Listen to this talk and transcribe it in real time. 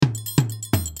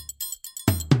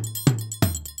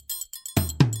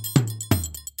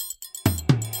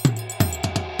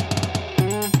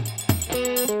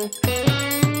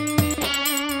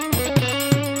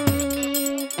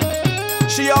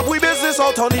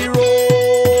out on the road.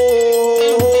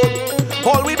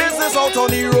 All we business out on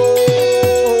the road.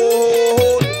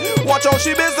 Watch out,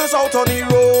 she business out on the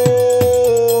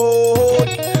road.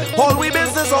 All we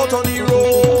business out on the road.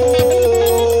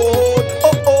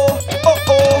 Oh oh, oh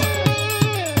oh.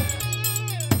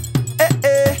 Eh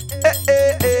eh, eh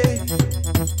eh eh.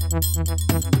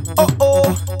 Oh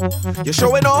oh, you're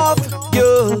showing off,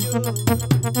 yeah.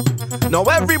 Now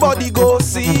everybody go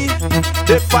see,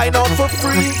 they find out for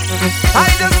free. I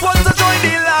just want to join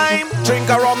the line, drink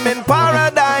a rum in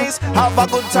paradise, have a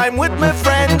good time with my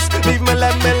friends, leave me,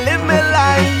 let me live my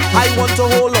life. I want to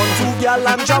hold on to girl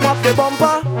and jam up the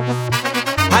bumper.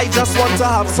 I just want to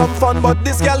have some fun, but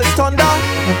this girl is thunder.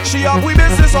 She have we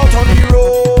business out on the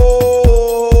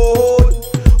road.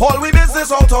 All we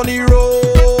business out on the road.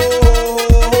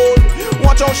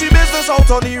 Watch out, she business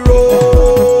out on the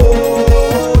road.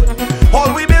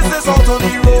 All we business out on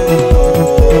the road.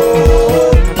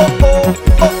 Oh oh,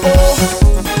 oh oh.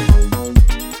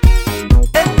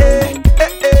 Eh eh,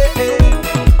 eh eh eh.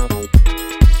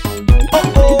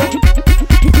 Oh oh.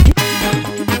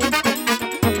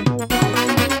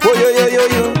 Oh yo yo yo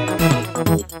yo.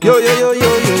 Yo yo yo yo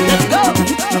yo. Let's go.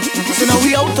 So now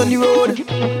we out on the road.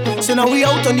 So now we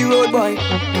out on the road, boy.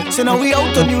 So now we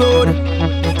out on the road.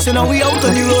 So now we out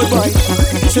on the road, boy.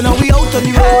 So now we out on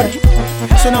the road.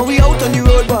 So now we out on the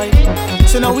road, boy.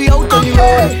 So now we out on the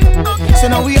road. So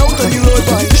now we out on the road,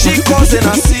 boy. She causing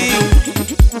a scene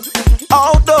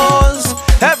outdoors.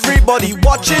 Everybody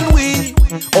watching we,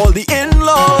 all the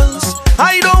in-laws.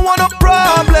 I don't want no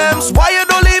problems. Why you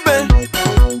don't leave it?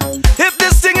 If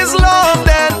this thing is love,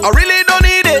 then I really don't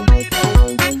need it.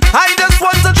 I just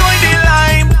want to join the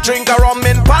line, drink a rum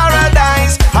in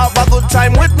paradise, have a good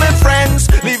time with my friends,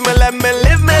 leave me, let me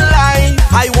live my life.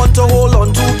 I want to hold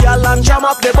on to girl and jam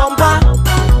up the bumper.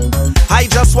 I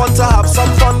just want to have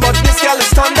some fun, but this girl is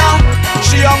thunder.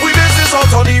 She have we business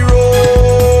out on the road.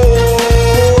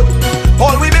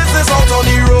 All we business out on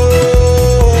the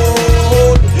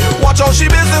road. Watch out, she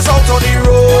business out on the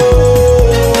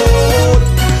road.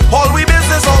 All we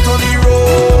business out on the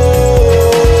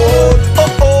road.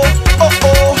 Oh oh, oh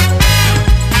oh.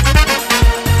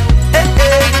 Eh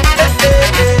eh, eh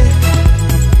eh eh.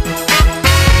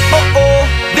 Oh oh,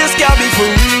 this girl be for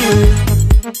real.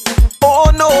 Oh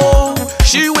no,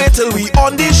 she wait till we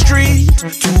on the street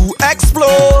to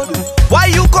explode. Why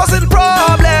you causing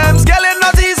problems? Girl, it's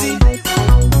not easy.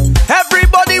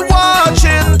 Everybody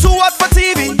watching, too hot for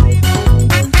TV.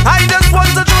 I just want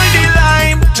to join the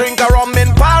line, drink a rum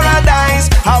in paradise,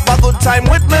 have a good time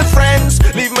with my friends,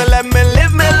 leave me, let me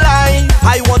live my life.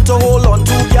 I want to hold on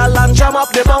to girl and jam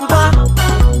up the bumper.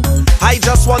 I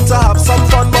just want to have some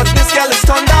fun, but this girl is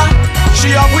thunder. She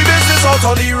have we business out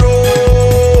on the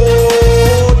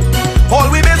road. All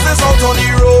we business out on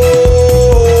the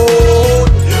road.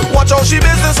 Watch out, she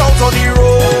business out on the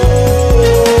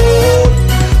road.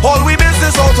 All we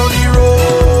business out on the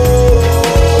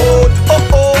road. Oh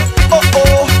oh, oh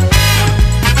oh.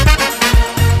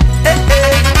 Eh eh,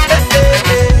 eh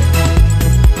eh eh.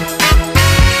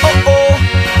 Oh oh,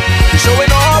 you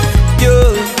showing off,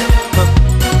 yeah.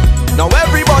 Now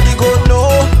everybody go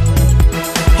know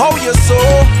how you so.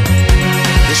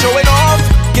 You showing off,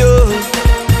 yeah.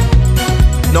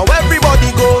 Now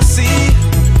everybody go see,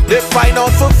 they find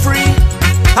out for free.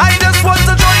 I just want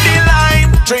to join the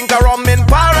line, drink a rum in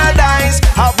paradise,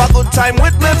 have a good time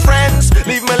with my friends,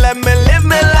 leave me, let me live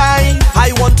my life.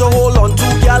 I want to hold on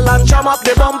to girl and jam up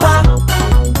the bumper.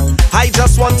 I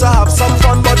just want to have some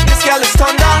fun, but this girl is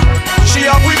thunder. She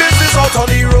have we business out on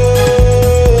the road.